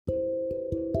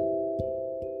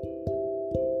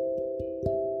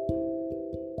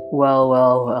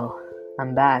Well,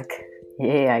 I'm back.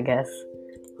 Yay, I guess.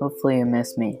 Hopefully you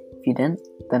missed me. If you didn't,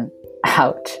 then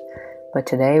ouch. But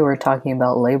today we're talking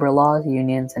about labor laws,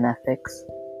 unions, and ethics.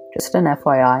 Just an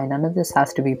FYI, none of this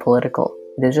has to be political.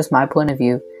 It is just my point of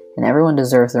view, and everyone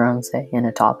deserves their own say in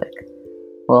a topic.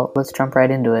 Well, let's jump right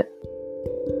into it.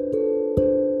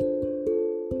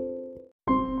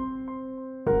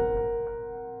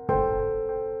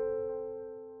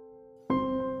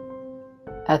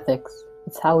 Ethics.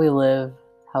 It's how we live,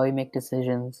 how we make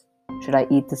decisions. Should I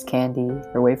eat this candy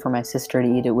or wait for my sister to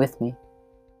eat it with me?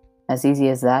 As easy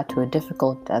as that to a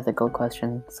difficult ethical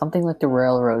question, something like the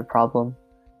railroad problem.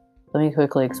 Let me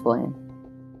quickly explain.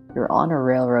 You're on a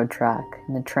railroad track,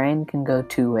 and the train can go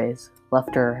two ways,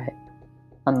 left or right.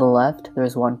 On the left,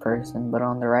 there's one person, but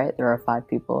on the right, there are 5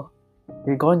 people.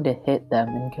 You're going to hit them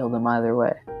and kill them either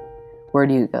way. Where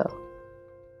do you go?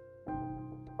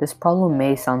 This problem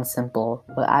may sound simple,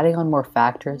 but adding on more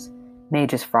factors may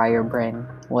just fry your brain.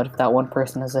 What if that one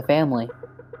person has a family?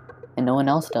 And no one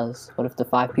else does? What if the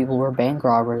 5 people were bank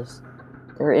robbers?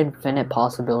 There are infinite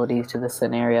possibilities to this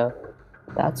scenario.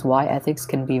 That's why ethics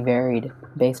can be varied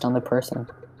based on the person.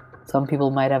 Some people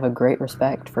might have a great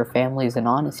respect for families and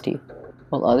honesty,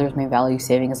 while others may value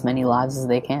saving as many lives as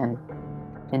they can.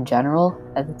 In general,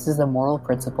 ethics is the moral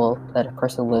principle that a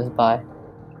person lives by,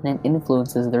 and it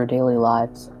influences their daily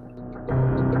lives.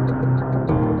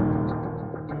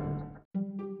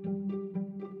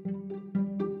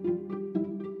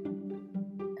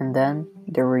 And then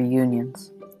there were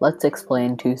unions. Let's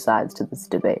explain 2 sides to this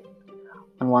debate.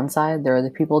 On one side, there are the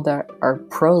people that are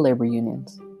pro-labor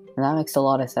unions, and that makes a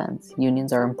lot of sense.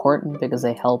 Unions are important because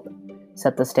they help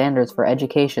set the standards for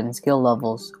education, skill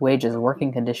levels, wages,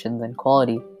 working conditions, and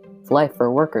quality of life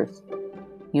for workers.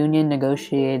 Union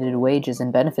negotiated wages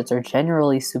and benefits are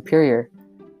generally superior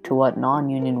to what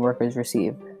non-union workers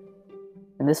receive.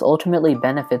 And this ultimately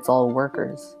benefits all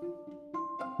workers.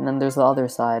 And then there's the other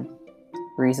side.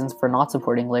 Reasons for not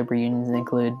supporting labor unions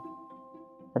include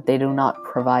that they do not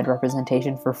provide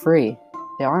representation for free.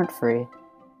 They aren't free.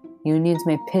 Unions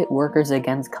may pit workers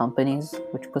against companies,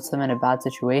 which puts them in a bad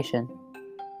situation.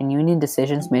 And union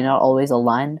decisions may not always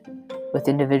align with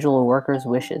individual workers'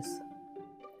 wishes.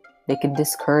 They can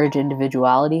discourage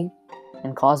individuality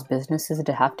and cause businesses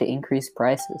to have to increase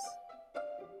prices.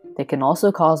 They can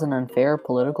also cause an unfair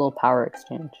political power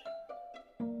exchange.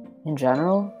 In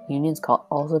general, unions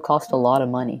also cost a lot of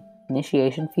money.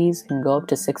 Initiation fees can go up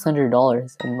to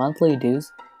 $600, and monthly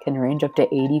dues can range up to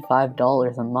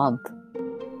 $85 a month.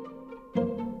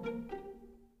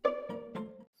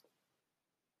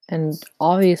 And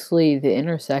obviously, the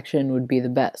intersection would be the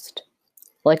best.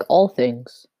 Like all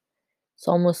things. It's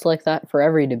almost like that for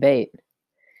every debate.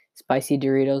 Spicy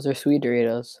Doritos or sweet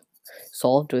Doritos.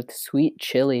 Solved with sweet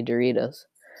chili Doritos.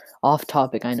 Off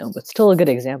topic, I know, but still a good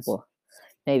example.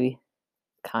 Maybe.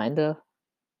 Kinda.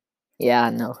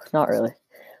 Yeah, no, not really.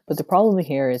 But the problem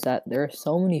here is that there are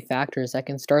so many factors that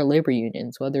can start labor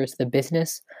unions, whether it's the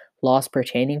business, laws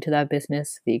pertaining to that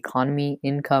business, the economy,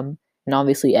 income, and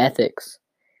obviously ethics.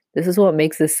 This is what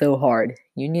makes this so hard.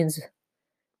 Unions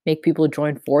make people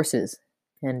join forces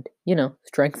and,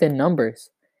 strengthen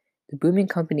numbers. The booming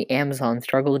company Amazon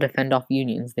struggled to fend off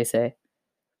unions, they say.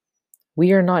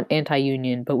 We are not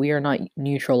anti-union, but we are not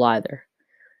neutral either.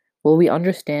 Well, we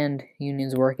understand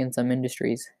unions work in some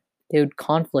industries. They would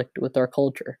conflict with our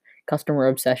culture, customer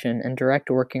obsession, and direct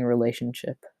working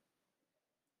relationship.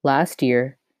 Last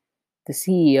year, the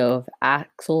CEO of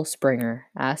Axel Springer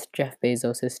asked Jeff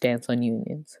Bezos his stance on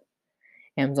unions.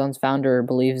 Amazon's founder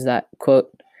believes that,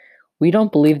 quote, "We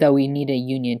don't believe that we need a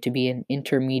union to be an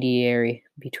intermediary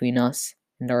between us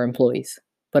and our employees.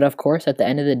 But of course, at the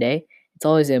end of the day, it's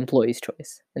always the employee's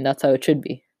choice, and that's how it should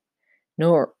be.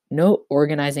 No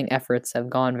organizing efforts have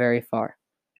gone very far."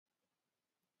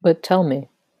 But tell me,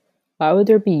 why would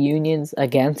there be unions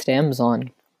against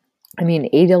Amazon? I mean,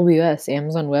 AWS,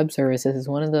 Amazon Web Services, is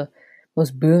one of the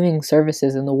most booming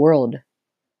services in the world.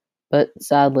 But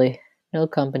sadly, no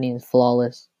company is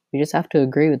flawless. We just have to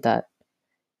agree with that.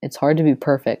 It's hard to be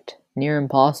perfect, near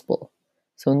impossible.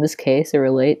 So in this case, it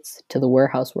relates to the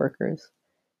warehouse workers.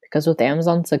 Because with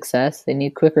Amazon's success, they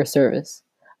need quicker service.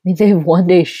 I mean, they have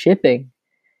 1-day shipping.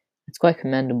 It's quite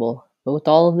commendable. But with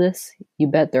all of this, you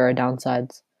bet there are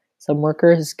downsides. Some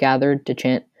workers gathered to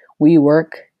chant, "We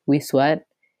work, we sweat.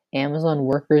 Amazon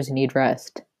workers need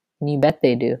rest." And you bet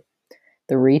they do.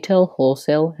 The Retail,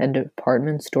 Wholesale, and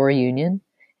Department Store Union,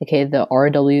 aka the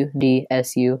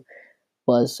RWDSU,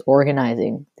 was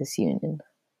organizing this union.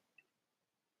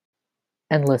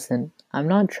 And listen, I'm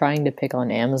not trying to pick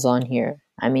on Amazon here.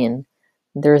 I mean,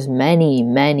 There's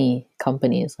many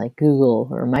companies like Google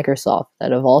or Microsoft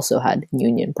that have also had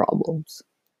union problems.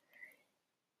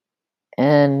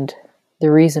 And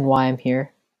the reason why I'm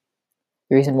here,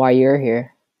 the reason why you're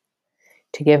here,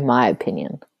 to give my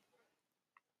opinion.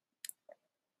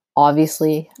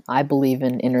 Obviously, I believe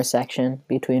in intersection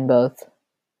between both.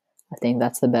 I think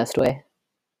that's the best way.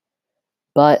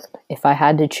 But if I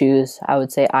had to choose, I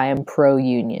would say I am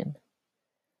pro-union.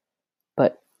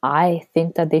 But I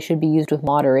think that they should be used with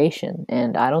moderation,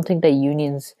 and I don't think that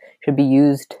unions should be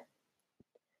used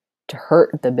to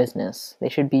hurt the business. They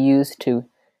should be used to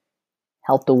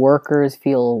help the workers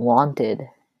feel wanted,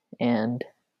 and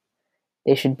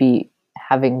they should be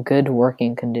having good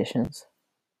working conditions.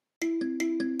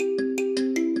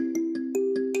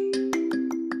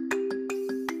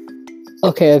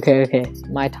 Okay.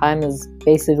 My time is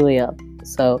basically up.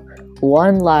 So,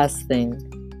 one last thing.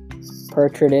 Per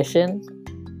tradition,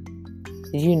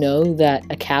 did you know that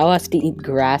a cow has to eat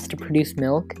grass to produce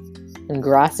milk? And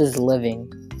grass is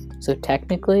living. So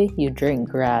technically, you drink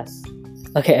grass.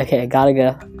 Okay, gotta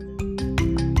go.